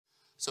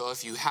So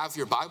if you have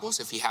your Bibles,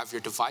 if you have your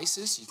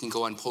devices, you can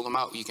go and pull them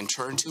out. You can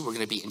turn to, we're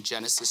going to be in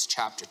Genesis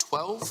chapter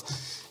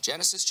 12.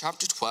 Genesis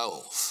chapter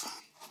 12.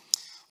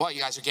 While you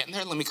guys are getting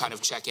there, let me kind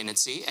of check in and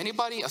see.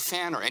 Anybody a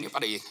fan or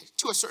anybody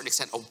to a certain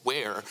extent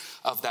aware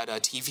of that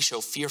TV show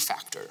Fear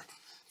Factor?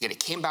 Again, it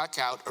came back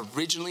out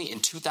originally in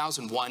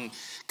 2001,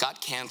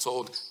 got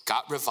canceled,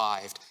 got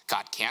revived,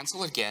 got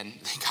canceled again,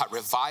 got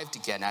revived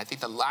again. And I think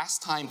the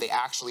last time they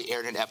actually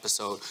aired an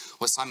episode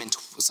was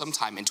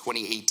sometime in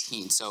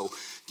 2018. So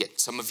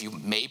some of you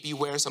may be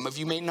aware, some of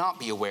you may not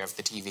be aware of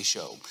the TV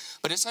show.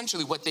 But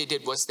essentially what they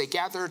did was they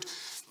gathered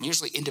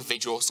usually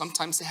individuals,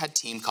 sometimes they had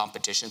team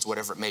competitions,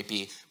 whatever it may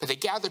be, but they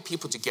gathered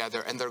people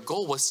together and their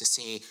goal was to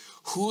see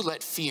who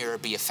let fear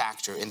be a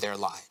factor in their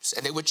lives.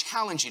 And they would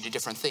challenge you to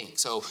different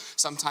things. So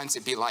sometimes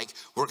it'd be like,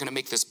 we're gonna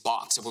make this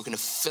box and we're gonna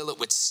fill it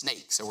with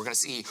snakes and we're gonna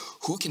see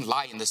who can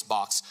lie in this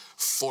box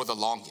for the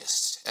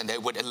longest. And they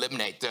would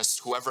eliminate this,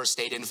 whoever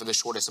stayed in for the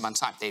shortest amount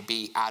of time, they'd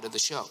be out of the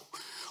show.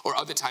 Or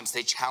other times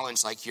they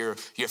challenge like your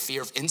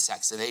fear of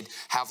insects, and they'd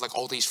have like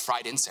all these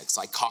fried insects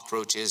like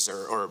cockroaches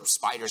or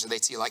spiders, and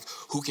they'd see like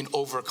who can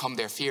overcome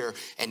their fear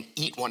and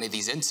eat one of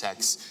these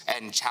insects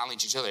and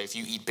challenge each other. If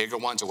you eat bigger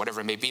ones or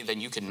whatever it may be,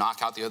 then you can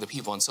knock out the other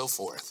people and so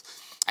forth.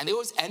 And they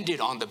always ended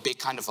on the big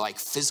kind of like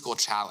physical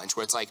challenge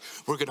where it's like,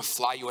 we're gonna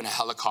fly you in a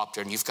helicopter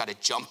and you've got to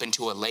jump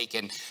into a lake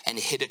and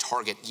hit a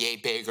target yay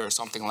big or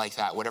something like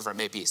that, whatever it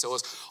may be. So it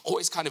was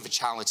always kind of a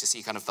challenge to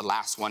see kind of the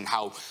last one,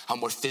 how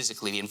more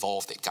physically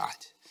involved it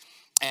got.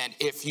 And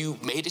if you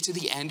made it to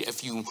the end,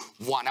 if you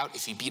won out,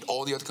 if you beat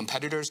all the other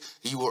competitors,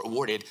 you were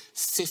awarded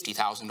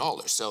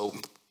 $50,000. So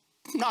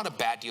not a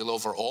bad deal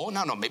overall.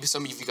 No, maybe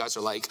some of you guys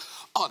are like,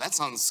 oh, that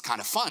sounds kind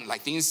of fun.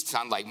 Like these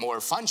sound like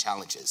more fun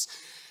challenges.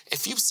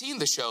 If you've seen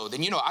the show,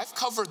 then you know I've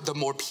covered the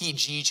more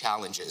PG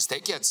challenges.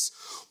 That gets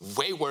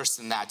way worse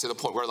than that, to the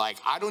point where like,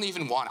 I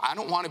don't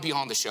want to be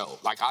on the show.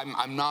 Like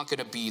I'm not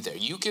gonna be there.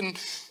 You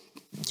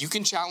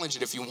can challenge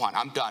it if you want.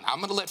 I'm done.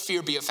 I'm gonna let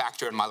fear be a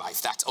factor in my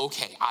life. That's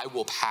okay. I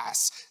will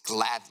pass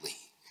gladly.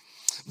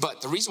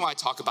 But the reason why I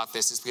talk about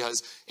this is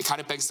because it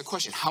kind of begs the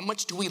question, how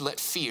much do we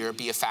let fear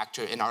be a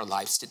factor in our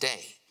lives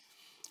today?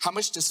 How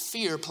much does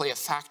fear play a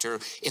factor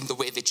in the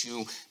way that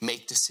you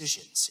make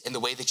decisions, in the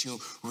way that you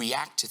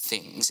react to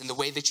things, in the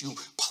way that you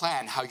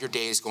plan how your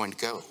day is going to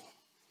go?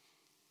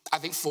 I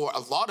think for a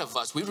lot of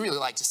us, we'd really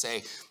like to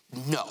say,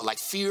 no, like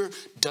fear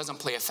doesn't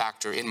play a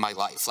factor in my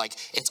life. Like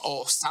it's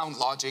all sound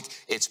logic,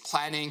 it's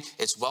planning,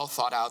 it's well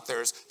thought out,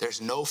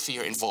 there's no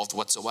fear involved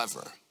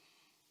whatsoever.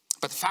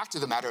 But the fact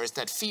of the matter is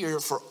that fear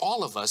for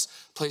all of us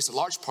plays a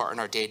large part in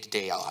our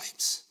day-to-day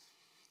lives.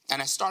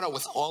 And I start out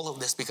with all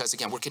of this because,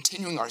 again, we're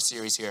continuing our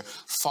series here,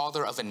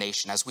 Father of a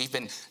Nation, as we've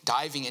been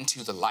diving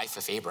into the life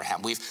of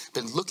Abraham. We've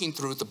been looking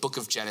through the book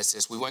of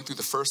Genesis. We went through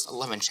the first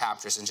 11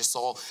 chapters and just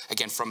saw,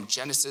 again, from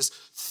Genesis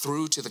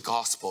through to the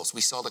Gospels,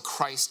 we saw that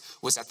Christ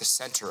was at the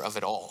center of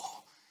it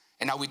all.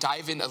 And now we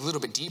dive in a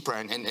little bit deeper,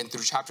 and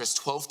through chapters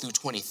 12 through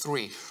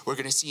 23, we're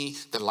going to see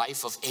the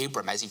life of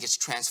Abram as he gets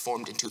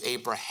transformed into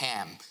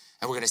Abraham.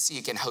 And we're going to see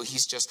again how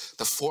he's just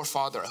the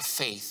forefather of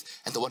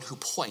faith and the one who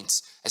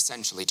points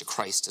essentially to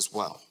Christ as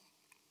well.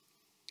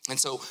 And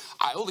so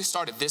I only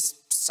started this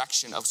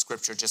section of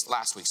scripture just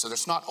last week, so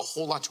there's not a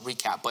whole lot to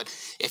recap. But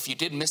if you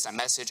did miss that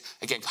message,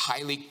 again,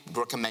 highly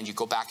recommend you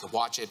go back and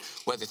watch it,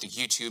 whether through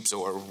YouTube's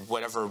or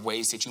whatever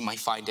ways that you might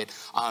find it.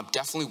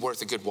 Definitely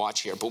worth a good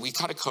watch here. But we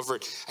kind of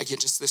covered, again,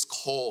 just this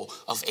call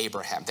of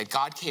Abraham, that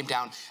God came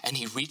down and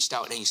he reached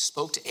out and he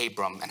spoke to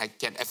Abram. And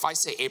again, if I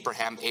say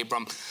Abraham,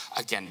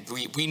 again,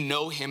 we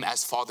know him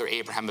as Father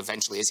Abraham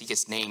eventually as he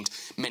gets named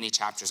many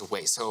chapters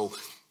away. So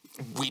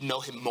we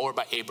know him more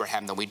by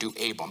Abraham than we do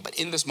Abram. But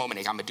in this moment,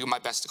 I'm going to do my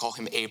best to call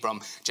him Abram,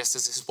 just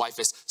as his wife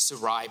is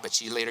Sarai, but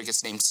she later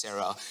gets named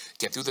Sarah.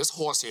 Get through this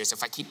whole series.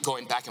 If I keep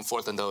going back and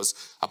forth on those,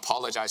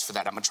 apologize for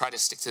that. I'm going to try to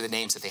stick to the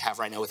names that they have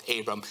right now with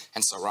Abram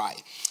and Sarai.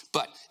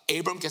 But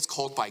Abram gets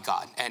called by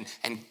God, and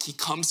he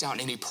comes down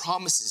and he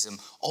promises him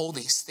all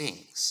these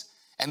things.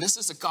 And this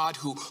is a God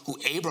who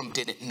Abram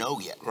didn't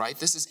know yet, right?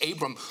 This is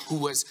Abram who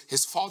was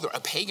his father, a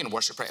pagan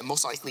worshiper, and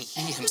most likely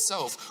he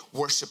himself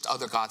worshipped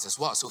other gods as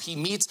well. So he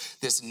meets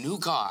this new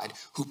God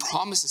who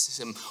promises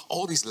him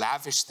all these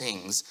lavish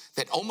things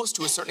that almost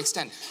to a certain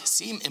extent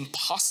seem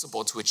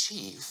impossible to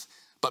achieve.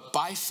 But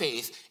by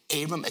faith,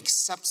 Abram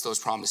accepts those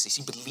promises.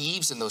 He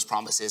believes in those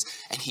promises,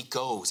 and he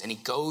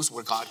goes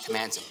where God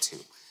commands him to.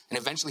 And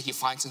eventually he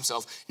finds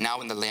himself now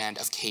in the land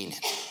of Canaan.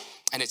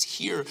 And it's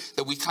here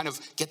that we kind of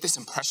get this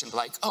impression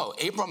like, oh,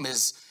 Abram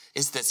is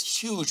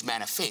this huge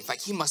man of faith.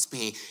 Like he must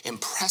be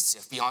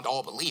impressive beyond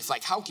all belief.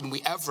 Like how can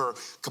we ever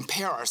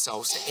compare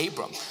ourselves to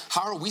Abram?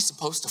 How are we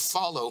supposed to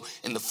follow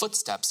in the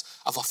footsteps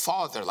of a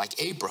father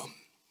like Abram?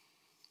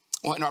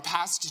 Well, in our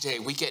passage today,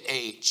 we get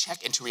a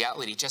check into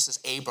reality just as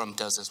Abram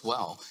does as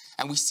well.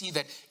 And we see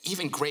that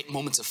even great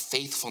moments of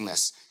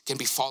faithfulness can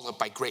be followed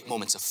by great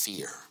moments of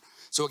fear.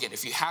 So again,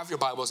 if you have your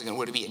Bibles, again,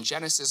 we're going to be in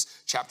Genesis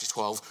chapter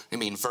 12, we're going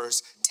to be in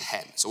verse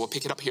 10. So we'll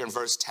pick it up here in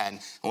verse 10,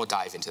 and we'll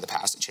dive into the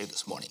passage here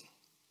this morning.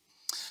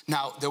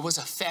 Now, there was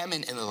a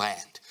famine in the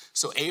land,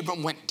 So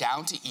Abram went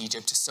down to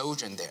Egypt to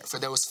sojourn there, for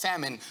there was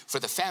famine, for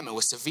the famine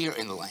was severe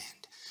in the land.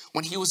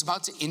 When he was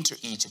about to enter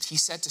Egypt, he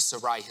said to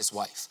Sarai, his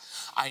wife,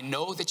 I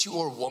know that you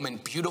are a woman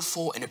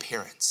beautiful in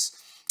appearance.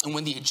 And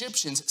when the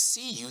Egyptians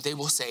see you, they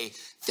will say,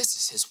 this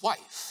is his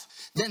wife.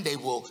 Then they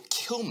will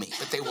kill me,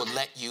 but they will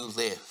let you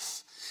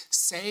live.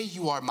 Say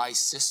you are my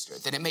sister,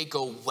 that it may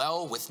go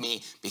well with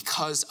me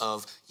because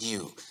of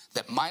you,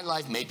 that my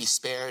life may be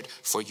spared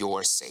for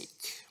your sake.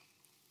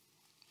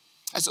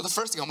 And so the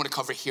first thing I want to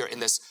cover here in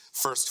this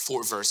first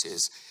 4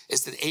 verses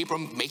is that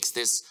Abram makes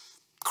this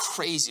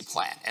crazy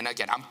plan. And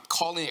again, I'm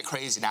calling it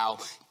crazy now.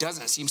 It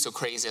doesn't seem so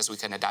crazy as we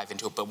kind of dive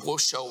into it, but we'll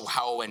show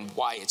how and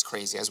why it's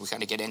crazy as we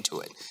kind of get into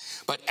it.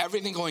 But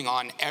everything going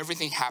on,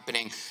 everything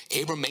happening,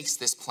 Abram makes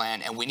this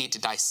plan, and we need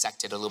to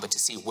dissect it a little bit to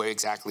see where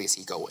exactly is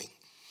he going.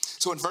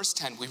 So in verse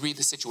 10, we read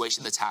the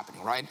situation that's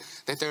happening, right?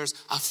 That there's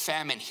a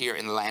famine here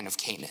in the land of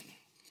Canaan.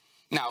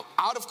 Now,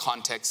 out of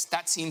context,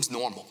 that seems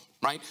normal,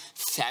 right?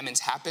 Famines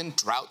happen,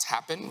 droughts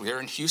happen. We're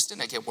in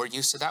Houston. Again, we're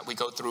used to that. We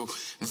go through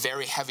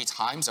very heavy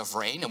times of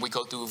rain, and we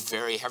go through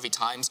very heavy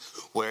times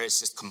where it's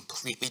just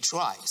completely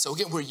dry. So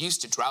again, we're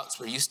used to droughts.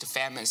 We're used to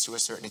famines to a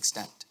certain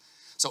extent.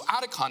 So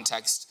out of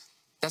context,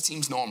 that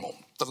seems normal.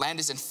 The land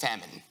is in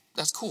famine.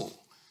 That's cool.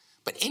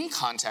 But in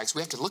context,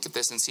 we have to look at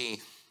this and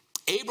see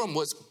Abram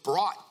was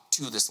brought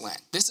to this land.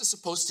 This is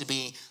supposed to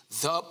be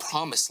the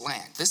promised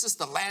land. This is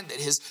the land that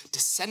his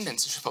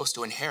descendants are supposed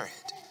to inherit.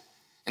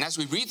 And as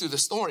we read through the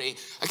story,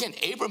 again,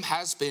 Abram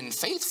has been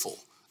faithful.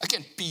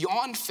 Again,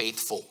 beyond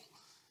faithful.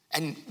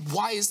 And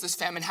why is this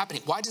famine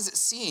happening? Why does it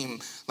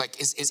seem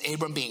like, is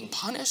Abram being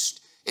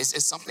punished? Is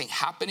something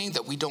happening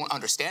that we don't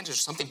understand? Is there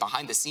something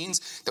behind the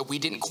scenes that we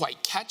didn't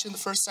quite catch in the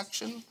first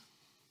section?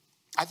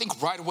 I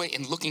think right away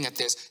in looking at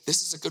this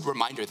is a good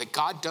reminder that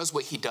God does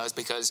what he does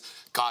because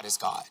God is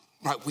God.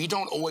 Right? We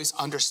don't always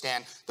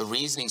understand the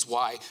reasonings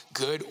why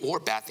good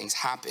or bad things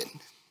happen.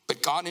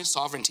 But God in his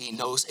sovereignty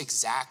knows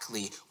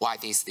exactly why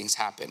these things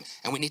happen.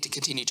 And we need to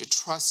continue to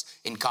trust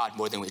in God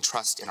more than we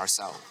trust in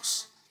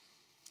ourselves.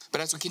 But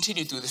as we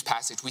continue through this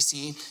passage, we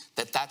see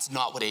that that's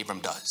not what Abram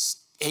does.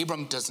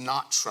 Abram does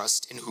not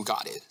trust in who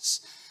God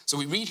is. So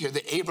we read here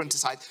that Abram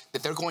decides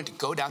that they're going to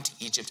go down to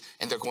Egypt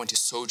and they're going to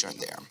sojourn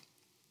there.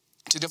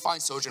 To define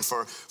sojourn,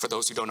 for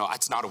those who don't know,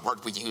 it's not a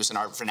word we use in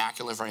our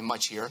vernacular very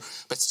much here,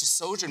 but to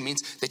sojourn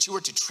means that you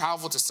are to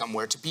travel to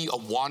somewhere, to be a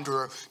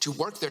wanderer, to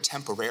work there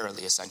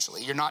temporarily,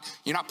 essentially. You're not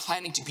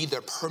planning to be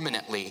there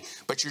permanently,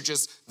 but you're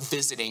just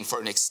visiting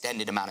for an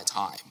extended amount of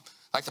time.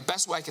 Like the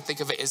best way I can think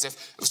of it is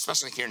if,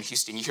 especially here in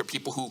Houston, you hear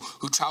people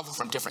who travel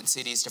from different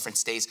cities, different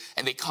states,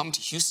 and they come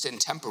to Houston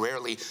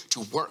temporarily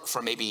to work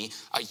for maybe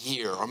a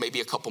year or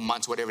maybe a couple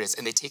months, whatever it is,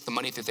 and they take the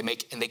money that they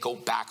make and they go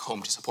back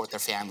home to support their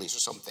families or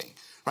something,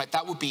 right?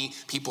 That would be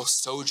people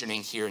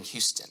sojourning here in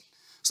Houston.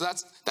 So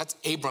that's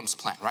Abram's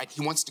plan, right? He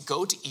wants to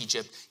go to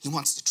Egypt. He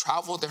wants to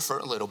travel there for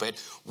a little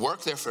bit,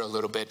 work there for a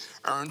little bit,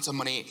 earn some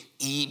money,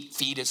 eat,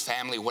 feed his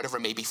family, whatever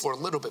it may be for a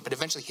little bit. But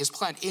eventually his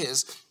plan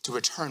is to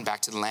return back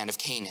to the land of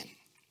Canaan.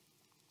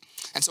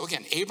 And so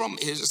again, Abram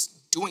is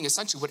doing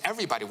essentially what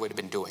everybody would have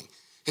been doing.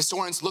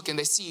 Historians look and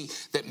they see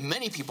that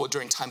many people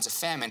during times of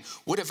famine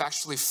would have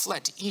actually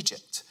fled to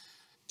Egypt.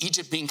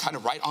 Egypt being kind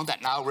of right on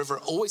that Nile River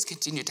always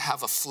continued to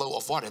have a flow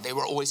of water. They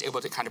were always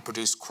able to kind of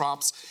produce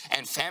crops,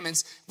 and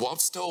famines, while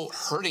still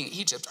hurting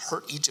Egypt,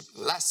 hurt Egypt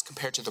less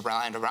compared to the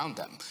land around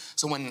them.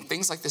 So when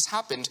things like this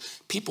happened,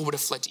 people would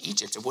have fled to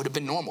Egypt. It would have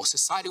been normal.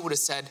 Society would have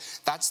said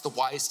that's the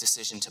wise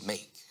decision to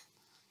make.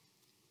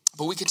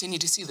 But we continue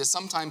to see that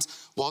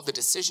sometimes while the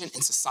decision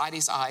in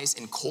society's eyes,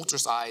 in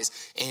culture's eyes,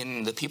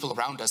 in the people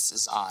around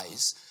us'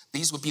 eyes,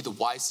 these would be the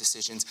wise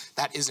decisions,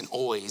 that isn't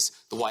always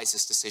the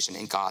wisest decision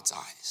in God's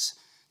eyes.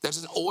 That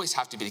doesn't always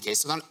have to be the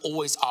case. They're not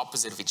always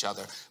opposite of each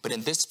other. But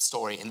in this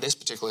story, in this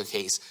particular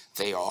case,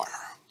 they are.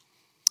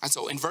 And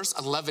so in verse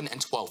 11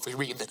 and 12, we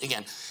read that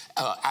again,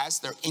 as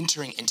they're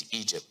entering into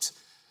Egypt,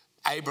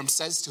 Abram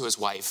says to his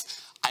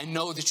wife, I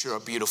know that you're a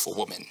beautiful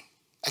woman.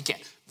 Again,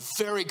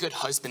 very good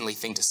husbandly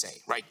thing to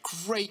say, right?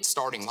 Great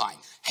starting line.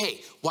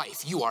 Hey,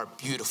 wife, you are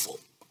beautiful.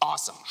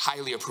 Awesome.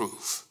 Highly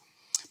approve.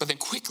 But then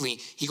quickly,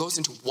 he goes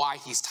into why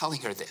he's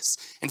telling her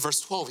this. In verse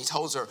 12, he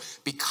tells her,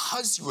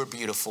 because you are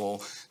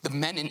beautiful, the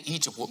men in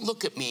Egypt will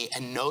look at me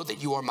and know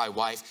that you are my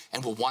wife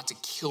and will want to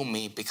kill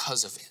me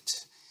because of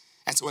it.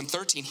 And so in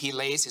 13, he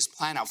lays his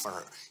plan out for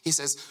her. He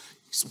says,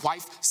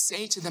 wife,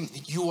 say to them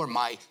that you are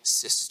my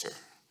sister.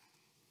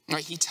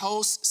 Right? He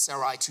tells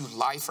Sarai to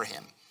lie for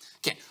him.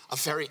 Again, a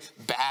very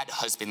bad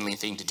husbandly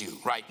thing to do,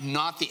 right?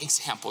 Not the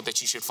example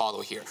that you should follow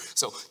here.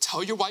 So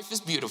tell your wife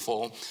is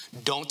beautiful.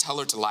 Don't tell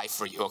her to lie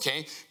for you,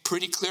 okay?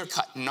 Pretty clear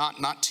cut,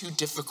 not too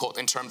difficult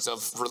in terms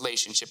of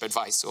relationship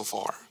advice so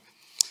far.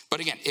 But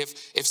again,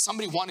 if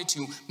somebody wanted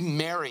to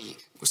marry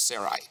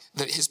Sarai,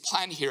 his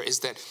plan here is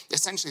that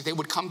essentially they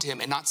would come to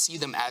him and not see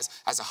them as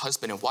a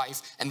husband and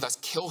wife and thus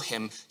kill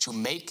him to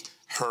make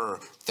her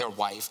their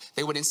wife.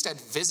 They would instead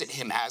visit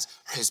him as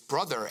his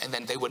brother, and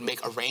then they would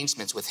make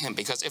arrangements with him,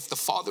 because if the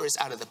father is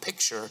out of the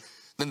picture,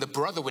 then the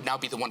brother would now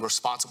be the one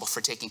responsible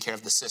for taking care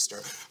of the sister,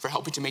 for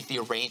helping to make the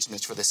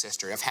arrangements for the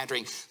sister, of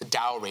handling the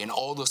dowry and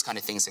all those kind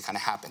of things that kind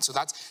of happen. So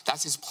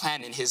that's his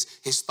plan and his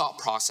thought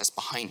process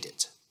behind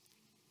it.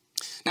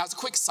 Now, as a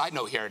quick side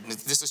note here, and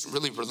this is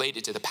really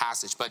related to the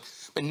passage, but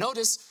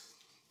notice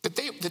that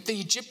the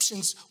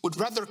Egyptians would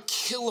rather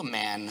kill a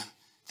man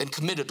than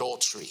commit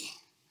adultery.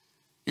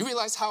 You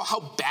realize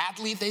how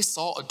badly they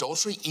saw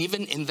adultery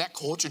even in that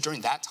culture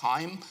during that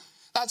time?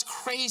 That's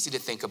crazy to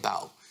think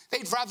about.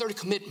 They'd rather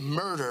commit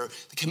murder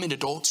than commit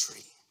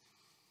adultery.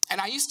 And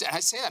I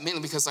say that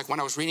mainly because like when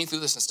I was reading through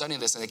this and studying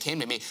this and it came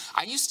to me,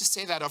 I used to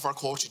say that of our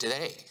culture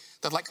today.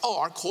 That like, oh,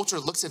 our culture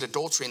looks at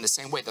adultery in the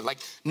same way. That like,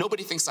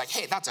 nobody thinks like,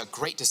 hey, that's a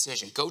great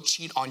decision. Go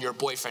cheat on your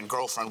boyfriend,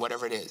 girlfriend,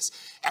 whatever it is.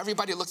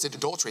 Everybody looks at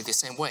adultery the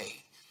same way.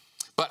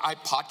 But I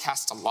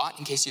podcast a lot,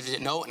 in case you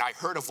didn't know, and I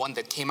heard of one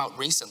that came out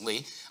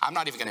recently. I'm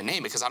not even going to name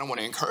it because I don't want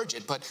to encourage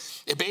it, but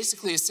it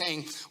basically is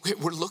saying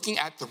we're looking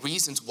at the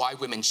reasons why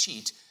women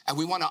cheat, and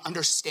we want to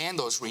understand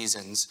those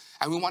reasons,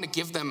 and we want to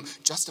give them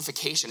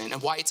justification,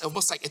 and why it's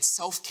almost like it's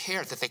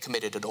self-care that they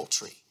committed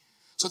adultery.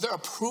 So they're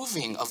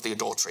approving of the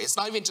adultery. It's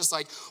not even just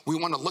like we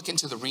want to look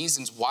into the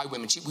reasons why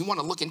women cheat. We want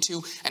to look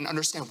into and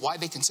understand why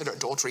they consider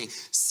adultery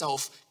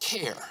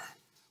self-care.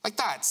 Like,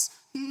 that's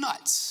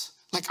nuts.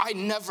 Like, I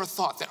never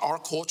thought that our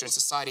culture and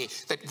society,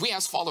 that we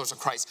as followers of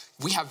Christ,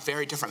 we have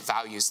very different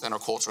values than our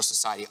cultural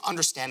society,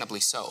 understandably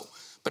so.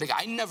 But again,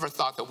 I never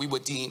thought that we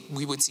would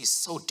see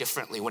so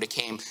differently when it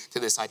came to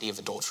this idea of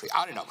adultery.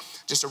 I don't know,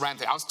 just a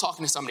random thing. I was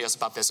talking to somebody else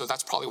about this, so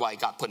that's probably why I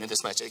got put into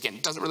this message. Again,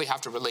 it doesn't really have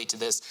to relate to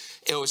this.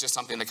 It was just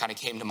something that kind of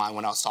came to mind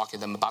when I was talking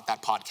to them about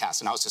that podcast,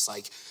 and I was just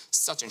like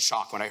such in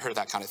shock when I heard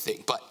that kind of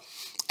thing. But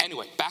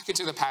anyway, back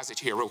into the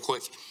passage here real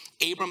quick.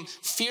 Abram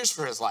fears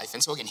for his life.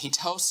 And so again, he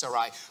tells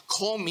Sarai,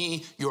 call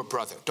me your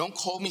brother. Don't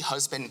call me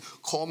husband,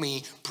 call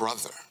me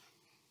brother.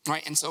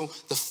 Right, and so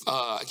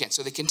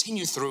so they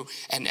continue through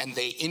and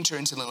they enter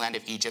into the land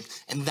of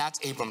Egypt, and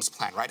that's Abram's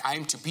plan, right? I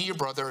am to be your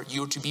brother,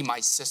 you are to be my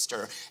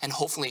sister, and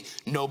hopefully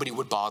nobody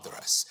would bother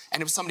us.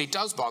 And if somebody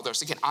does bother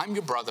us, again, I'm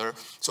your brother,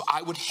 so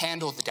I would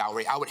handle the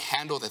dowry, I would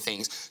handle the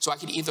things, so I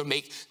could either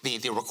make the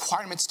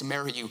requirements to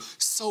marry you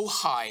so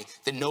high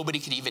that nobody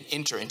could even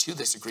enter into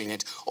this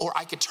agreement, or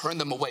I could turn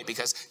them away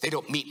because they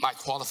don't meet my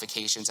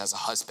qualifications as a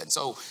husband.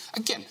 So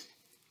again,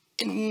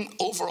 in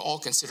overall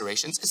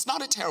considerations, it's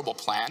not a terrible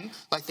plan.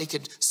 Like, they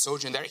could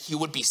sojourn there. He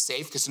would be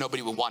safe because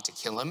nobody would want to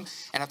kill him.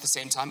 And at the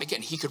same time,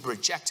 again, he could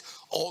reject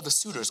all the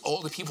suitors,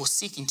 all the people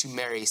seeking to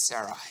marry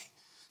Sarai.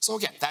 So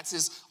again, that's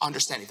his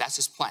understanding. That's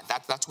his plan.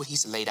 That's what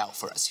he's laid out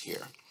for us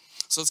here.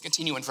 So let's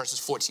continue in verses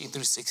 14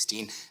 through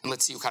 16, and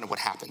let's see kind of what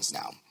happens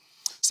now.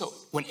 So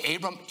when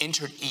Abram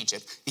entered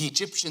Egypt, the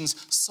Egyptians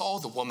saw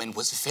the woman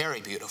was very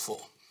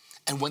beautiful.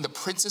 And when the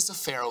princes of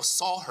Pharaoh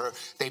saw her,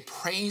 they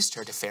praised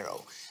her to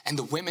Pharaoh. And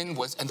the woman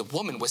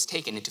was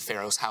taken into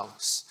Pharaoh's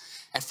house.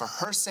 And for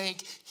her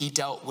sake, he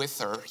dealt with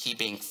her, he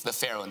being the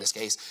Pharaoh in this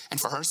case. And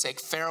for her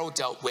sake, Pharaoh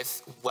dealt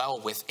well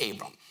with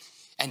Abram.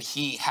 And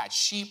he had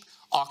sheep,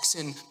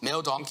 oxen,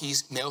 male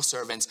donkeys, male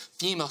servants,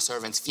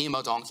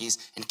 female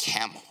donkeys, and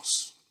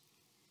camels.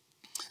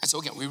 And so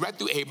again, we read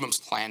through Abram's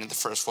plan in the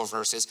first 4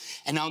 verses,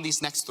 and now in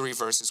these next 3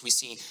 verses, we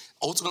see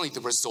ultimately the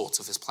results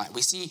of his plan.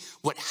 We see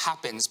what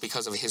happens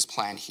because of his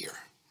plan here.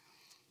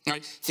 All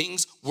right,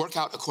 things work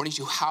out according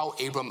to how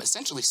Abram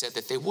essentially said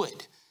that they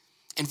would.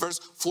 In verse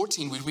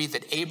 14, we read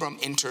that Abram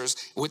enters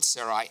with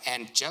Sarai,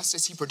 and just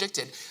as he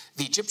predicted,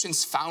 the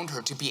Egyptians found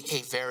her to be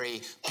a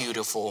very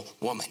beautiful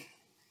woman.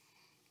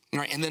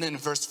 Right, and then in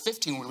verse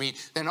 15, we read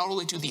that not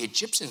only do the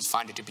Egyptians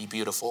find it to be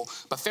beautiful,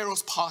 but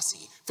Pharaoh's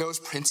posse, Pharaoh's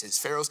princes,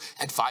 Pharaoh's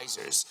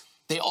advisors,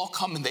 they all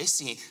come and they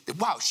see that,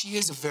 wow, she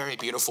is a very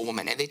beautiful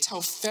woman. And they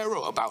tell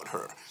Pharaoh about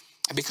her.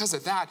 And because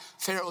of that,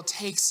 Pharaoh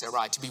takes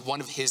Sarai to be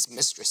one of his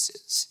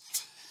mistresses.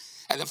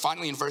 And then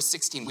finally in verse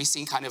 16, we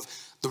see kind of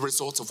the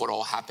results of what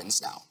all happens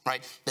now,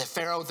 right? That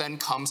Pharaoh then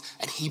comes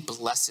and he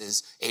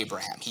blesses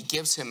Abraham. He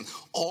gives him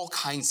all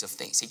kinds of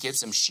things. He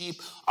gives him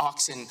sheep,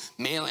 oxen,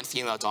 male and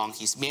female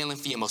donkeys, male and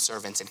female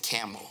servants, and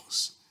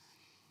camels.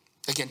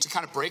 Again, to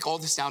kind of break all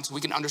this down so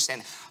we can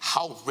understand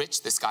how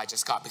rich this guy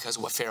just got because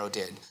of what Pharaoh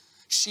did.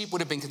 Sheep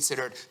would have been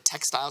considered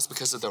textiles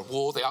because of their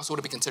wool. They also would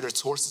have been considered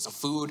sources of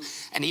food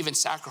and even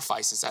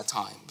sacrifices at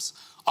times.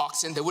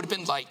 Oxen, they would have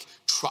been like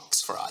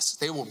trucks for us.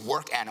 They were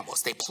work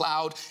animals. They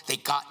plowed, they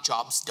got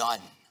jobs done.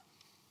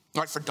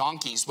 Right, for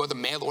donkeys, whether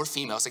male or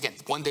females, again,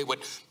 one they would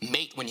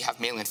mate when you have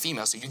male and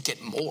female, so you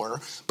get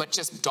more, but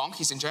just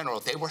donkeys in general,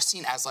 they were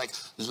seen as like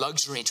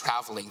luxury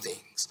traveling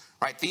things,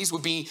 right? These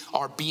would be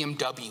our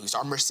BMWs,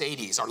 our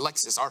Mercedes, our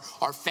Lexus,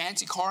 our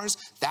fancy cars.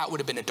 That would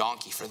have been a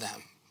donkey for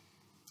them.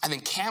 And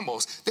then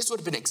camels, this would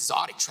have been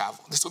exotic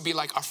travel. This would be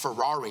like our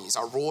Ferraris,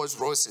 our Rolls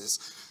Royces,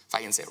 if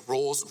I can say it,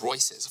 Rolls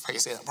Royces, if I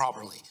can say that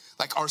properly.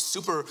 Like our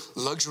super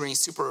luxury,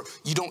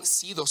 you don't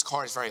see those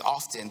cars very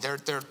often.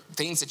 They're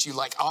things that you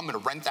like, oh, I'm gonna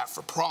rent that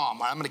for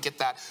prom, or I'm gonna get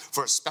that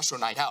for a special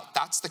night out.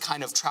 That's the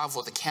kind of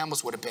travel the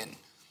camels would have been.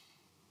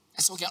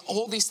 And so again,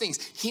 all these things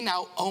he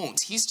now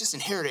owns. He's just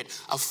inherited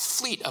a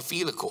fleet of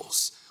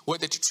vehicles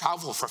whether to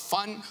travel for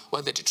fun,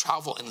 whether to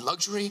travel in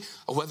luxury,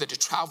 or whether to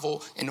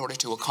travel in order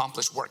to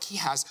accomplish work. He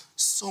has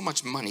so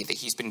much money that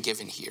he's been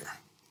given here.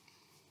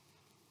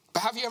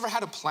 But have you ever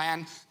had a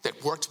plan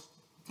that worked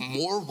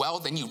more well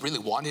than you really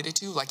wanted it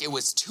to? Like it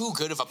was too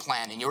good of a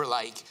plan and you were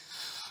like,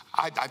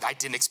 I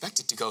didn't expect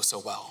it to go so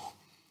well.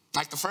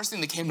 Like the first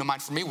thing that came to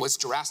mind for me was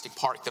Jurassic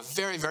Park, the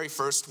very, very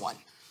first one.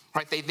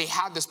 Right? They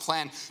had this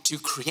plan to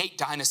create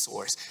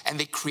dinosaurs, and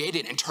they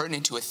created and turned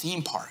into a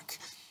theme park.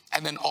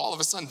 And then all of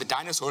a sudden, the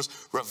dinosaurs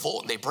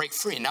revolt, and they break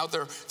free. And now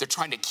they're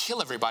trying to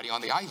kill everybody on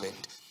the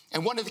island.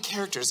 And one of the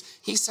characters,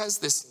 he says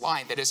this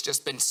line that has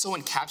just been so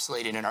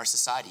encapsulated in our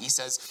society. He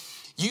says,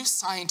 you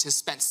scientists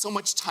spent so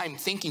much time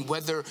thinking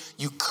whether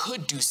you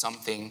could do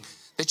something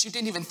that you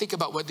didn't even think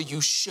about whether you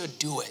should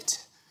do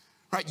it.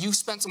 Right? You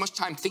spent so much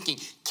time thinking,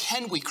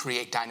 can we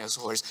create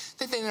dinosaurs,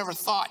 that they never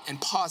thought and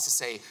paused to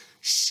say,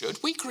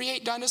 should we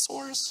create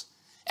dinosaurs?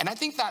 And I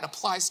think that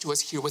applies to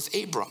us here with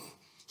Abram.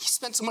 He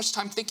spent so much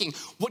time thinking,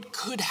 what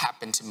could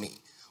happen to me?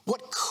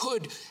 What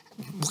could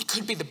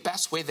be the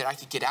best way that I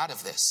could get out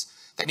of this?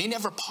 That he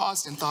never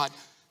paused and thought,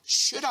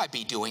 should I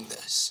be doing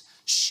this?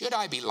 Should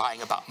I be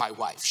lying about my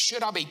wife?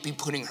 Should I be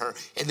putting her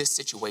in this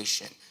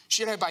situation?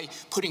 Should I be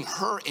putting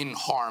her in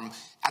harm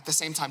at the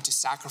same time to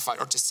sacrifice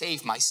or to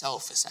save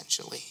myself,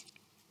 essentially?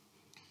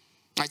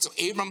 Right, so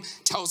Abram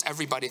tells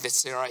everybody that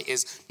Sarai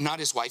is not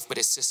his wife, but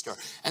his sister.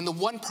 And the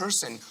one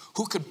person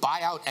who could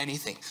buy out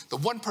anything, the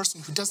one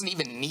person who doesn't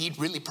even need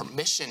really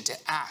permission to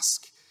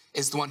ask,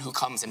 is the one who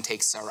comes and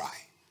takes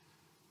Sarai.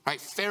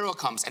 Right, Pharaoh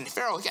comes, and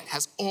Pharaoh, again,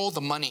 has all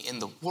the money in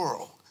the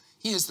world.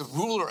 He is the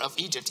ruler of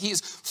Egypt. He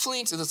is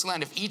fleeing to this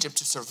land of Egypt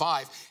to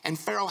survive, and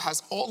Pharaoh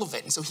has all of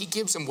it. And so he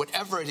gives him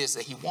whatever it is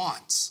that he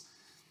wants.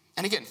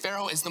 And again,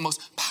 Pharaoh is the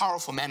most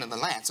powerful man in the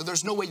land. So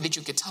there's no way that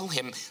you could tell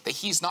him that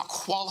he's not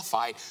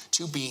qualified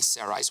to be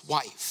Sarai's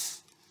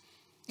wife.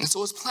 And so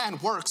his plan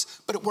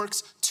works, but it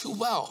works too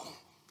well.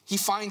 He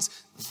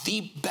finds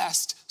the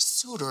best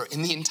suitor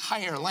in the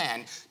entire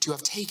land to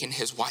have taken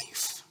his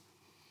wife.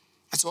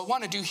 And so what I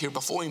want to do here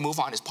before we move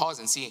on is pause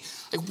and see,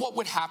 like, what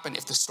would happen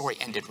if the story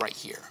ended right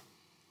here?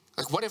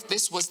 Like, what if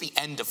this was the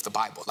end of the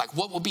Bible? Like,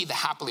 what will be the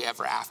happily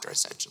ever after,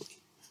 essentially?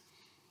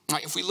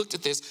 Right, if we looked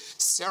at this,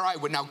 Sarai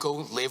would now go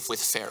live with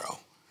Pharaoh,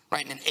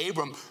 right? And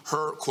Abram,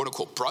 her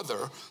quote-unquote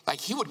brother, like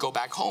he would go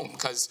back home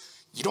because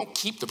you don't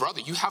keep the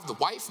brother. You have the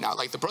wife now.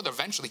 Like the brother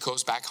eventually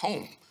goes back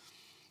home.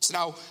 So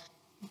now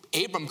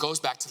Abram goes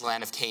back to the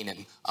land of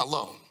Canaan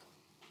alone.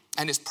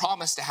 And his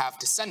promise to have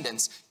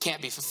descendants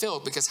can't be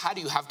fulfilled because how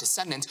do you have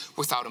descendants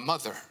without a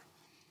mother?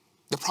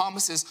 The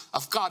promises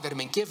of God that have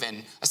been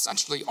given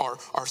essentially are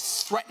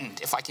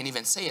threatened, if I can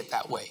even say it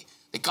that way.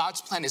 That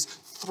God's plan is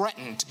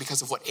threatened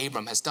because of what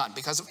Abram has done.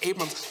 Because of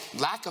Abram's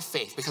lack of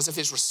faith, because of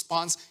his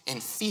response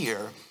in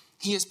fear,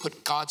 he has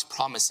put God's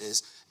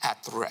promises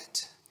at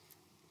threat.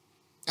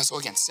 And so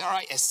again,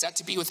 Sarai is set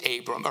to be with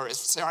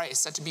Sarai is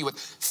set to be with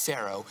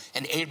Pharaoh,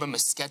 and Abram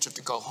is scheduled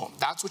to go home.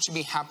 That's what should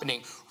be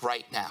happening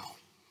right now.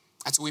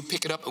 And so we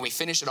pick it up and we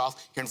finish it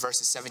off here in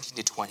verses 17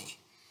 to 20.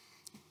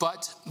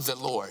 But the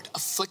Lord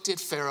afflicted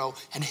Pharaoh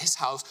and his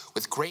house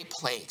with great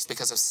plagues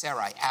because of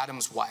Sarai,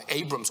 Abram's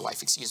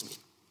wife.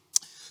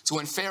 So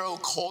when Pharaoh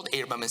called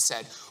Abram and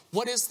said,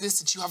 what is this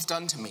that you have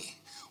done to me?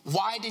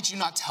 Why did you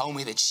not tell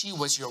me that she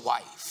was your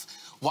wife?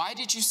 Why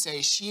did you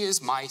say she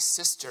is my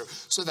sister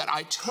so that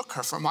I took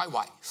her for my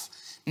wife?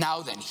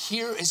 Now then,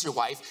 here is your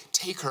wife,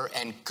 take her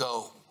and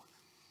go.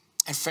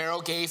 And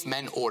Pharaoh gave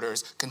men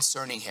orders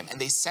concerning him, and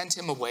they sent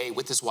him away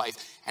with his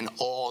wife and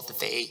all that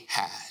they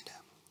had.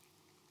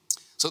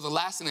 So the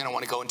last thing that I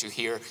want to go into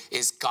here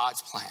is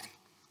God's plan.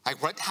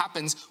 Like what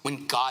happens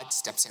when God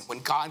steps in,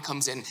 when God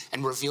comes in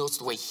and reveals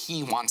the way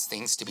he wants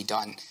things to be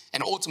done,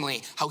 and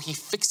ultimately how he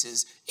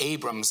fixes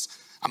Abram's,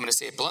 I'm going to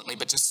say it bluntly,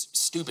 but just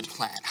stupid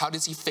plan. How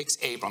does he fix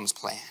Abram's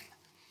plan?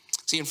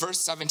 See, in verse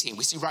 17,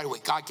 we see right away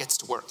God gets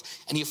to work,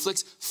 and he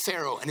afflicts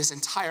Pharaoh and his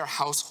entire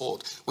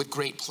household with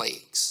great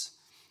plagues.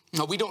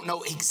 Now, we don't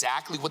know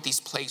exactly what these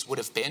plagues would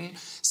have been.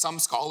 Some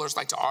scholars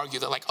like to argue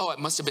that, like, oh, it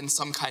must have been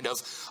some kind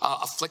of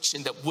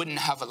affliction that wouldn't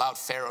have allowed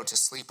Pharaoh to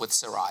sleep with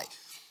Sarai.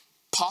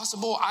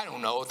 Possible, I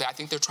don't know. I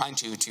think they're trying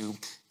to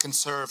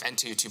conserve and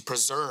to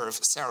preserve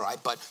Sarai.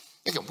 But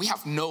again, we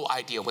have no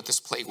idea what this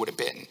plague would have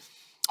been.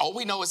 All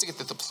we know is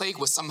that the plague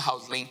was somehow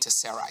linked to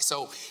Sarai.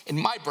 So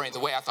in my brain, the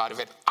way I thought of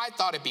it, I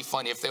thought it'd be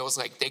funny if there was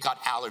like, they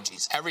got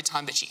allergies. Every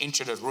time that she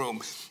entered a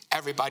room,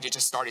 everybody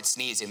just started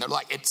sneezing. They're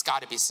like, it's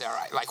gotta be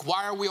Sarai. Like,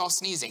 why are we all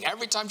sneezing?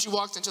 Every time she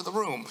walks into the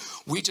room,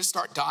 we just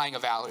start dying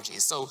of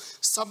allergies. So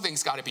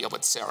something's gotta be up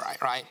with Sarai,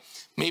 right?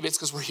 Maybe it's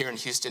because we're here in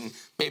Houston.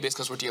 Maybe it's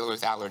because we're dealing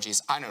with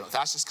allergies. I don't know.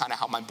 That's just kind of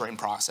how my brain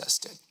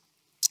processed it.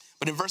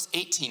 But in verse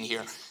 18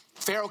 here,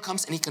 Pharaoh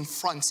comes and he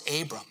confronts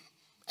Abram.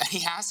 And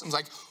he asks him,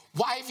 like,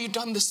 why have you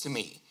done this to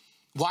me?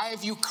 Why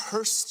have you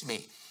cursed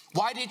me?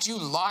 Why did you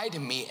lie to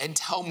me and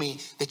tell me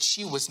that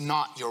she was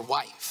not your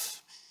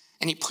wife?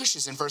 And he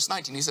pushes in verse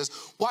 19. He says,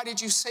 why did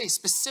you say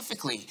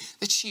specifically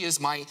that she is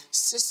my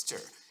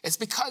sister? It's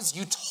because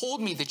you told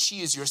me that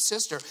she is your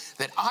sister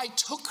that I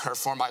took her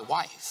for my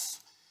wife.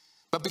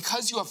 But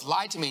because you have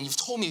lied to me and you've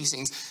told me these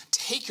things,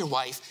 take your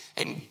wife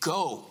and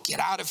go, get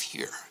out of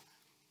here.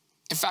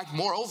 In fact,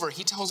 moreover,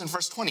 he tells in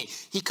verse 20,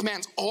 he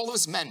commands all of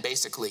his men,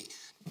 basically.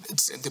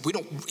 We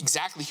don't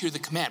exactly hear the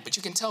command, but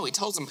you can tell. He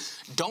tells them,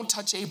 don't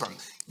touch Abram.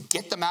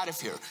 Get them out of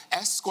here.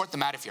 Escort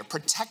them out of here.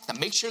 Protect them.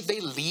 Make sure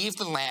they leave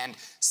the land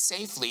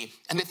safely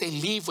and that they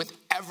leave with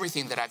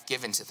everything that I've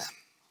given to them.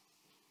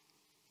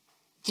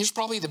 Here's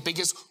probably the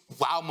biggest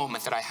wow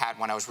moment that I had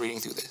when I was reading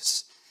through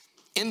this.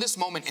 In this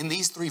moment, in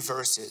these 3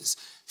 verses,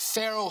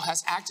 Pharaoh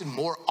has acted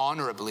more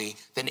honorably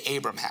than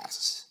Abram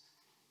has.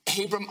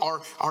 Abram,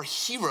 our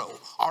hero,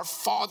 our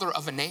father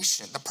of a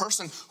nation, the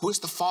person who is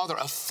the father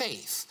of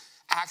faith,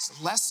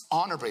 acts less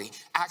honorably,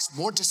 acts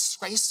more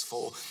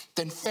disgraceful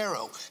than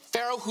Pharaoh.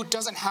 Pharaoh who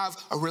doesn't have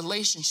a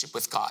relationship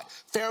with God.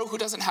 Pharaoh who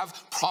doesn't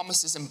have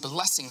promises and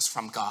blessings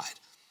from God.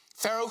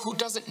 Pharaoh who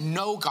doesn't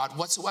know God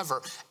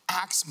whatsoever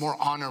acts more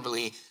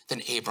honorably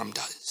than Abram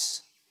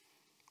does.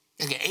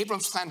 Again,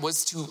 Abram's plan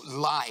was to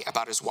lie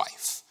about his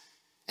wife.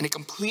 And it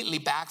completely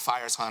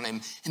backfires on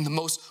him in the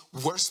most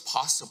worst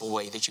possible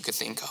way that you could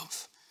think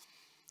of.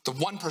 The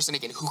one person,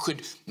 again, who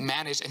could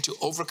manage and to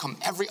overcome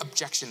every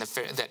objection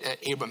that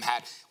Abram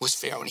had was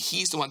Pharaoh. And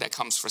he's the one that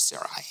comes for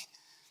Sarai.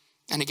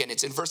 And again,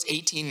 it's in verse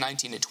 18,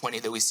 19, and 20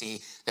 that we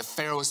see that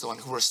Pharaoh is the one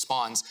who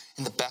responds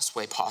in the best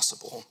way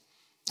possible.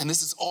 And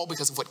this is all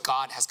because of what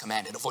God has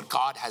commanded, of what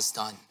God has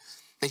done.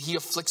 That he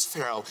afflicts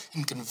Pharaoh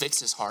and convicts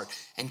his heart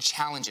and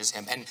challenges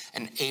him.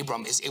 And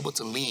Abram is able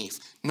to leave,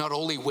 not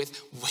only with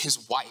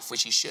his wife,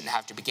 which he shouldn't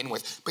have to begin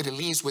with, but he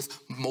leaves with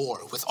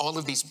more, with all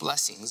of these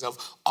blessings of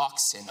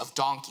oxen, of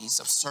donkeys,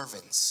 of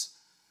servants,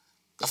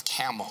 of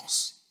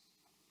camels.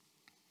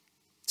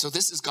 So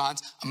this is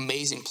God's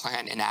amazing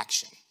plan in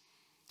action.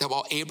 That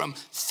while Abram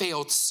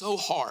failed so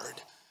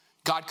hard,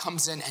 God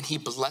comes in and he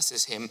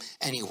blesses him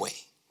anyway.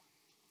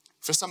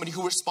 For somebody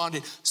who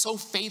responded so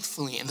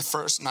faithfully in the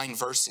first 9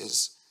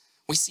 verses,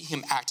 we see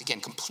him act again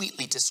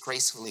completely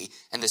disgracefully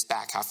in this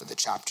back half of the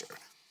chapter.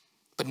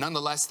 But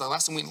nonetheless, the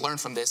lesson we learn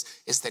from this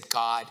is that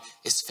God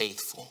is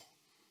faithful.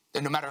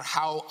 That no matter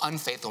how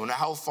unfaithful, no matter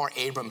how far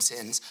Abram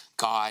sins,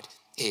 God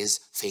is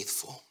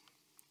faithful.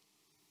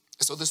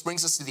 So this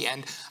brings us to the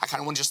end. I kind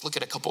of want to just look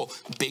at a couple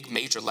big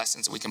major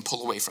lessons that we can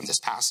pull away from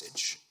this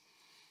passage.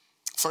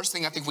 First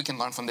thing I think we can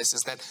learn from this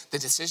is that the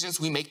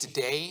decisions we make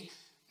today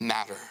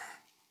matter.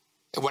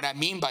 And what I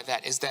mean by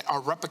that is that our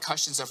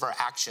repercussions of our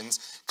actions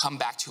come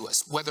back to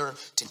us. Whether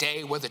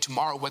today, whether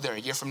tomorrow, whether a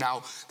year from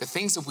now, the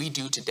things that we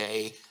do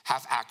today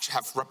have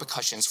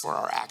repercussions for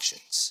our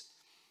actions.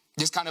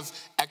 This kind of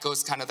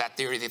echoes kind of that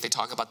theory that they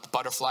talk about, the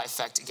butterfly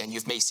effect. Again,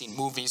 you've maybe seen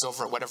movies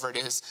over it, whatever it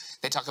is.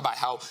 They talk about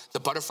how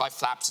the butterfly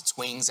flaps its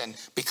wings, and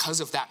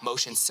because of that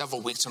motion, several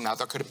weeks from now,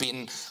 there could have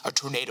been a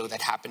tornado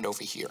that happened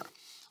over here.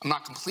 I'm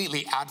not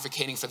completely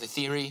advocating for the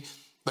theory,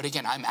 but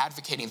again, I'm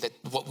advocating that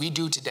what we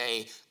do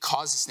today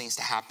causes things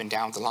to happen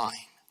down the line.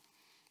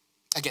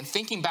 Again,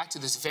 thinking back to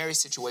this very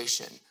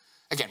situation,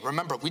 again,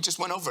 remember, we just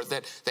went over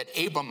that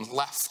Abram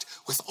left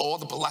with all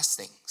the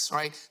blessings,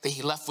 right? That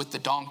he left with the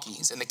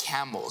donkeys and the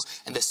camels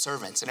and the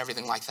servants and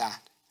everything like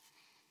that.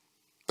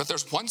 But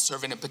there's one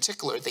servant in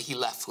particular that he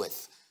left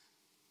with.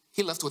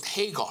 He left with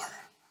Hagar.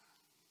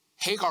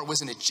 Hagar was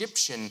an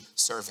Egyptian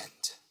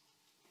servant.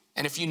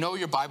 And if you know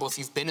your Bible, if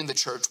you've been in the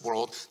church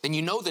world, then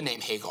you know the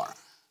name Hagar.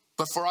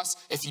 But for us,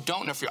 if you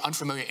don't know, if you're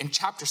unfamiliar, in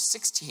chapter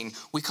 16,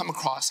 we come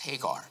across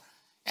Hagar.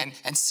 And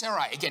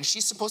Sarai, again,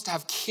 she's supposed to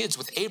have kids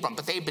with Abram,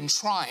 but they've been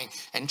trying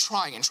and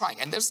trying and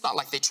trying. And it's not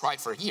like they tried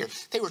for a year.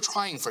 They were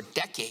trying for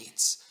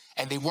decades,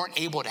 and they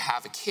weren't able to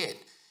have a kid.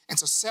 And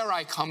so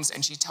Sarai comes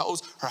and she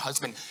tells her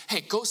husband,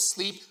 hey, go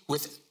sleep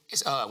with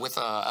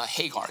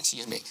Hagar,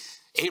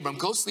 Abram,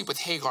 go sleep with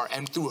Hagar,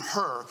 and through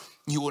her,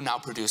 you will now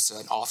produce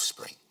an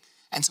offspring.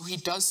 And so he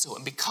does so.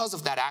 And because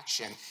of that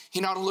action,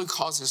 he not only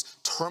causes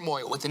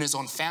turmoil within his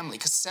own family,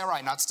 because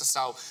Sarai now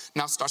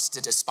starts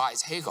to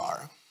despise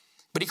Hagar,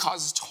 but he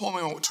causes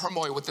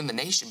turmoil within the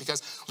nation,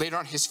 because later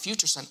on his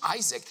future son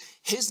Isaac,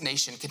 his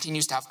nation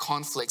continues to have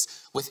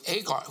conflicts with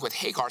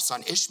Hagar's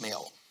son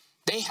Ishmael.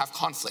 They have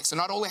conflicts. So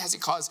not only has he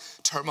caused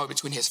turmoil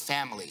between his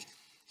family,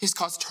 he's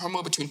caused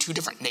turmoil between 2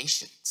 different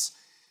nations.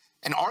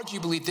 And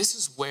arguably, this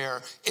is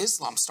where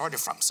Islam started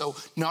from. So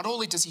not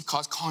only does he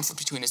cause conflict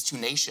between his 2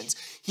 nations,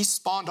 he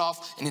spawned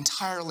off an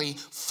entirely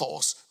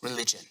false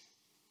religion.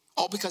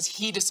 All because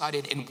he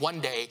decided in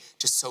one day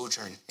to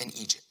sojourn in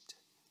Egypt.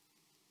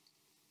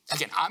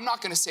 Again, I'm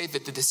not going to say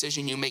that the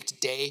decision you make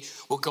today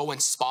will go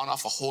and spawn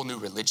off a whole new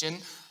religion.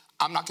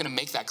 I'm not going to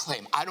make that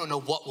claim. I don't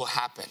know what will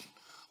happen.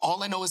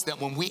 All I know is that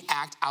when we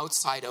act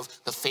outside of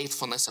the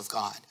faithfulness of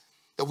God,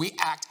 that we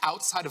act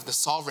outside of the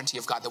sovereignty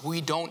of God, that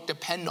we don't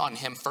depend on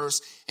him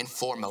first and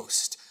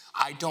foremost,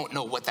 I don't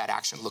know what that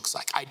action looks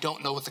like. I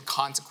don't know what the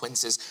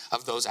consequences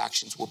of those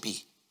actions will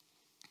be.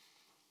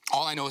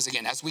 All I know is,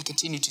 again, as we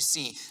continue to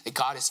see that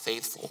God is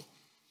faithful,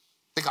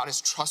 that God is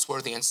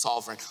trustworthy and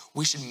sovereign,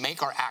 we should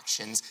make our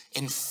actions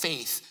in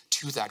faith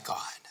to that God.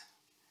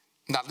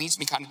 And that leads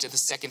me kind of to the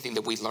second thing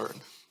that we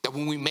learn, that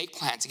when we make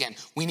plans, again,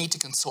 we need to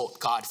consult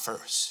God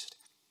first.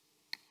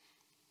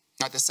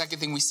 Now, the second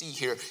thing we see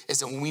here is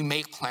that when we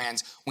make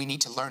plans, we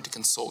need to learn to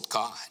consult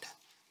God.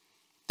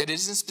 That it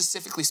isn't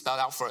specifically spelled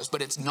out for us,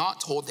 but it's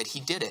not told that he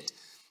did it.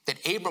 That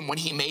Abram, when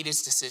he made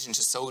his decision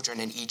to sojourn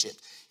in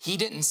Egypt, he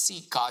didn't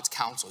seek God's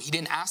counsel. He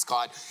didn't ask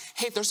God,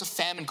 hey, there's a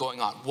famine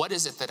going on. What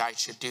is it that I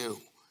should do?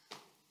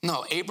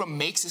 No, Abram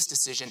makes his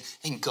decision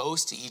and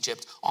goes to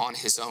Egypt on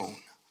his own.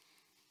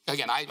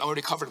 Again, I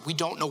already covered, we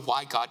don't know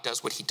why God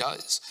does what he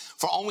does.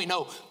 For all we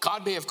know,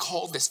 God may have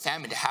called this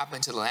famine to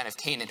happen to the land of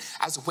Canaan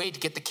as a way to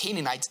get the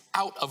Canaanites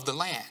out of the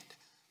land.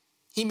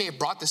 He may have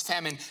brought this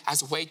famine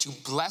as a way to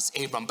bless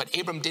Abram, but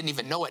Abram didn't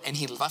even know it, and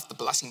he left the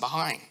blessing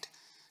behind.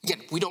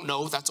 Again, we don't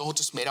know. That's all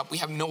just made up. We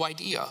have no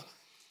idea.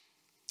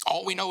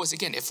 All we know is,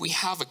 again, if we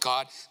have a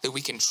God that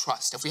we can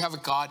trust, if we have a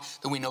God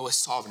that we know is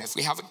sovereign, if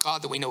we have a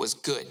God that we know is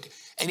good,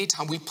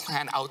 anytime we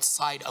plan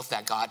outside of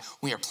that God,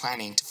 we are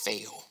planning to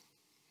fail.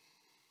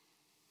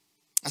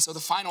 And so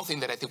the final thing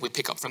that I think we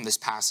pick up from this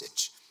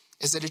passage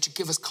is that it should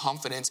give us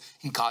confidence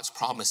in God's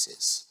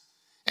promises.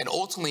 And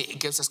ultimately, it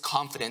gives us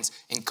confidence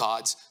in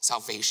God's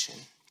salvation.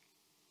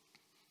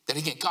 That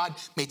again, God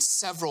made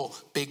several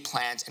big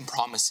plans and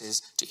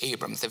promises to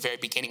Abram at the very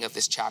beginning of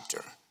this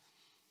chapter.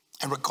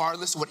 And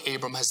regardless of what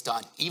Abram has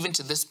done, even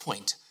to this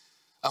point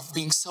of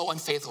being so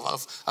unfaithful,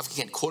 of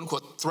again, quote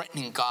unquote,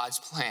 threatening God's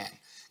plan,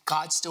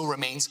 God still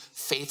remains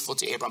faithful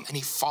to Abram, and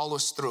he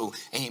follows through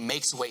and he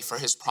makes way for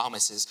his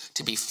promises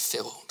to be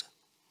fulfilled.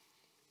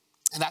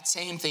 And that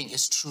same thing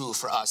is true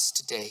for us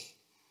today.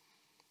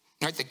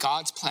 Right? That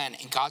God's plan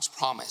and God's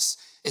promise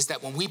is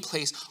that when we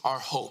place our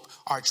hope,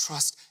 our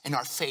trust, and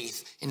our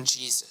faith in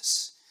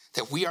Jesus,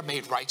 that we are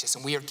made righteous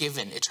and we are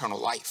given eternal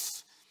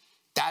life.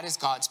 That is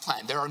God's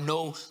plan. There are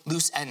no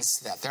loose ends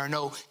to that. There are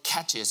no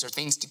catches or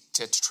things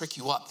to trick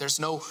you up. There's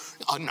no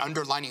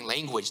underlining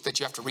language that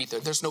you have to read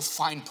there. There's no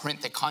fine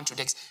print that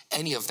contradicts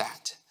any of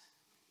that.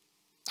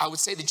 I would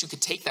say that you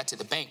could take that to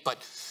the bank,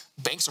 but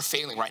banks are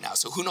failing right now,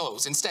 so who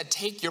knows? Instead,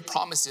 take your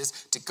promises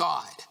to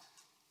God.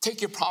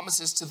 Take your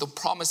promises to the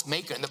promise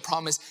maker and the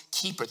promise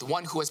keeper, the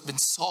one who has been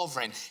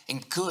sovereign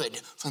and good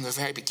from the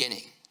very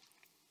beginning.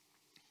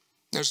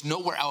 There's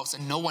nowhere else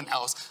and no one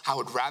else I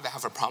would rather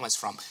have a promise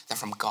from than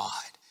from God.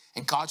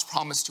 And God's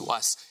promise to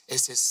us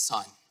is his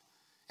son.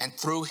 And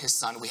through his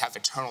son, we have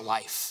eternal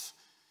life.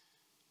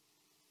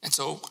 And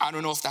so I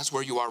don't know if that's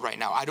where you are right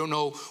now. I don't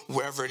know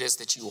wherever it is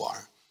that you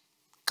are.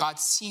 God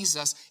sees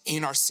us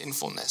in our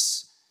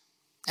sinfulness,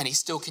 and he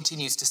still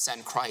continues to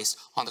send Christ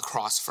on the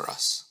cross for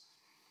us.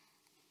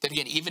 That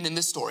again, even in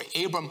this story,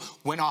 Abram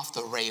went off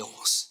the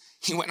rails.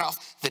 He went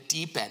off the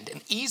deep end,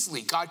 and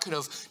easily God could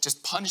have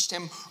just punished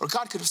him, or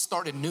God could have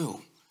started new.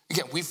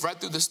 Again, we've read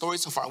through the story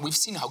so far, and we've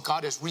seen how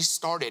God has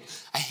restarted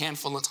a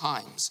handful of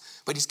times,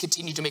 but he's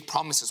continued to make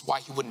promises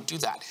why he wouldn't do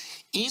that.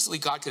 Easily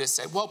God could have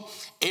said, well,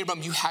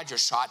 Abram, you had your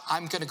shot.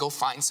 I'm going to go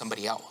find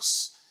somebody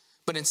else.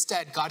 But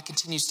instead, God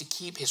continues to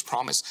keep his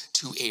promise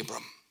to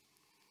Abram.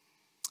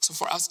 So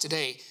for us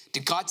today,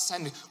 did God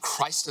send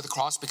Christ to the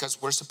cross because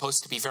we're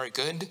supposed to be very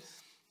good?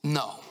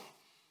 No.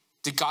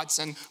 Did God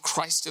send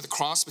Christ to the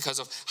cross because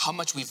of how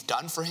much we've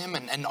done for him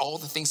and all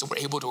the things that we're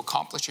able to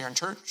accomplish here in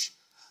church?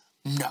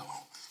 No.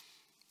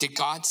 Did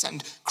God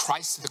send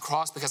Christ to the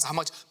cross because of how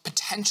much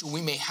potential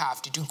we may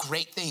have to do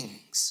great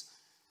things?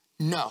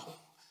 No.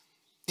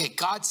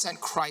 God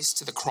sent Christ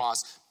to the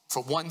cross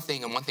for one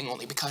thing and one thing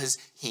only, because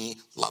he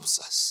loves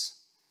us.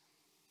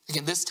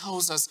 Again, this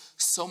tells us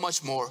so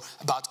much more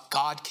about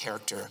God's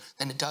character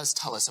than it does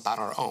tell us about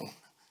our own.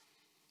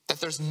 That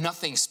there's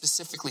nothing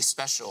specifically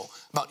special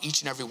about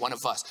each and every one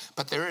of us,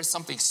 but there is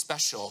something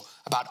special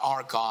about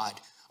our God,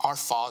 our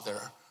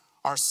Father,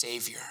 our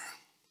Savior.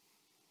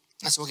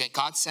 And so again,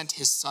 God sent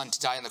his son to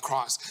die on the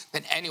cross,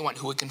 that anyone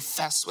who would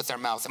confess with their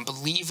mouth and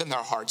believe in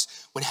their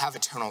hearts would have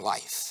eternal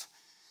life.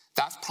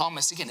 That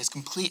promise, again, is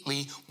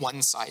completely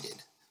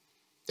one-sided.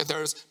 That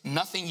there's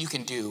nothing you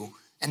can do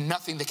and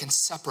nothing that can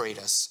separate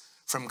us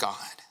from God.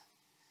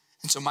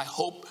 And so my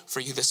hope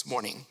for you this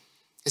morning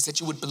is that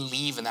you would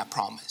believe in that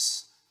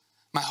promise.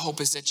 My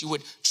hope is that you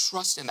would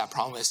trust in that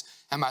promise,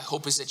 and my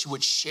hope is that you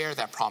would share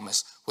that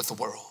promise with the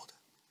world.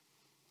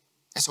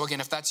 And so again,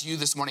 if that's you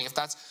this morning, if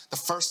that's the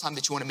first time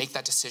that you want to make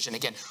that decision,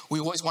 again, we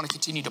always want to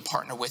continue to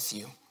partner with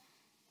you.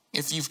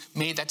 If you've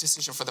made that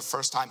decision for the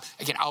first time,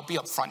 again, I'll be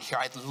up front here.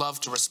 I'd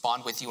love to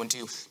respond with you and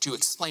to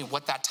explain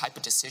what that type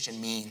of decision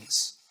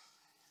means.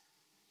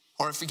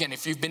 Or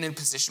if you've been in a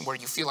position where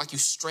you feel like you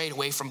strayed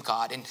away from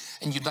God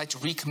and you'd like to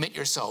recommit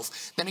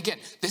yourself, then again,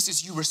 this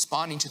is you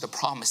responding to the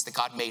promise that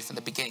God made from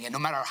the beginning. And no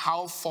matter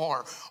how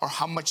far or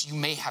how much you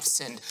may have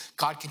sinned,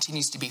 God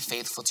continues to be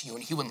faithful to you,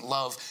 and he would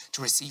love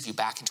to receive you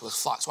back into his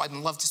flock. So I'd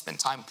love to spend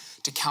time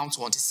to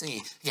counsel and to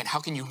see, again, how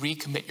can you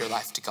recommit your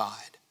life to God?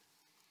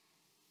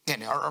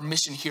 Again, our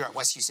mission here at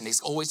West Houston is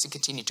always to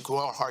continue to grow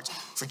our hearts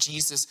for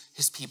Jesus,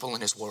 his people,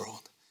 and his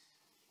world.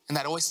 And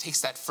that always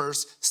takes that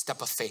first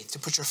step of faith, to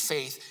put your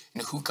faith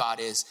in who God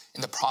is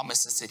and the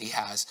promises that he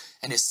has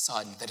and his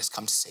son that has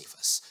come to save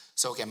us.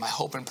 So again, my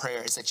hope and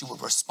prayer is that you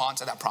would respond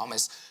to that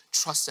promise,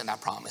 trust in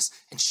that promise,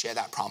 and share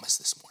that promise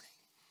this morning.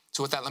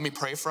 So with that, let me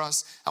pray for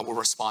us, and we'll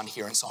respond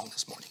here in song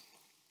this morning.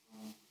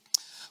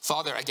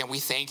 Father, again, we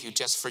thank you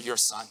just for your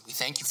son. We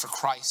thank you for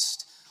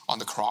Christ on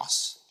the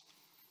cross.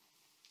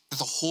 The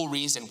whole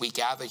reason we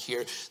gather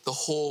here, the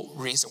whole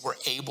reason we're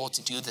able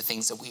to do the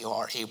things that we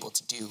are able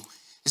to do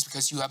is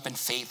because you have been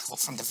faithful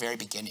from the very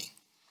beginning.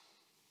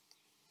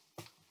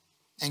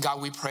 And God,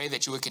 we pray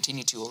that you would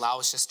continue to allow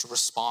us just to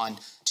respond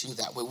to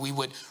that, where we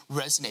would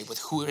resonate with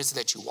who it is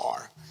that you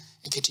are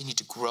and continue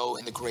to grow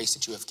in the grace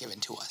that you have given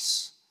to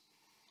us.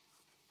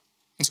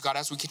 And so God,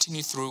 as we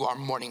continue through our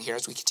morning here,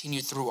 as we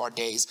continue through our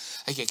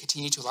days, again,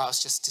 continue to allow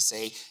us just to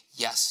say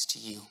yes to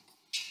you,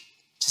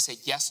 to say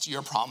yes to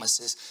your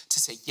promises, to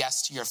say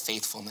yes to your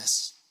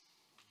faithfulness.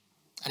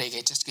 And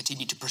again, just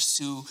continue to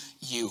pursue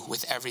you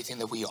with everything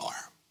that we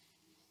are.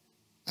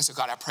 And so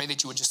God, I pray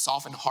that you would just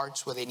soften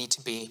hearts where they need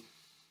to be,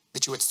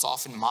 that you would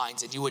soften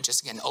minds, that you would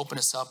just, again, open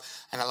us up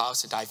and allow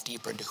us to dive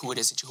deeper into who it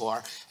is that you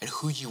are and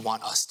who you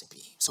want us to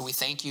be. So we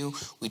thank you,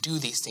 we do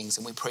these things,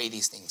 and we pray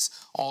these things,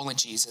 all in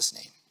Jesus'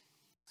 name.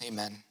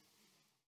 Amen.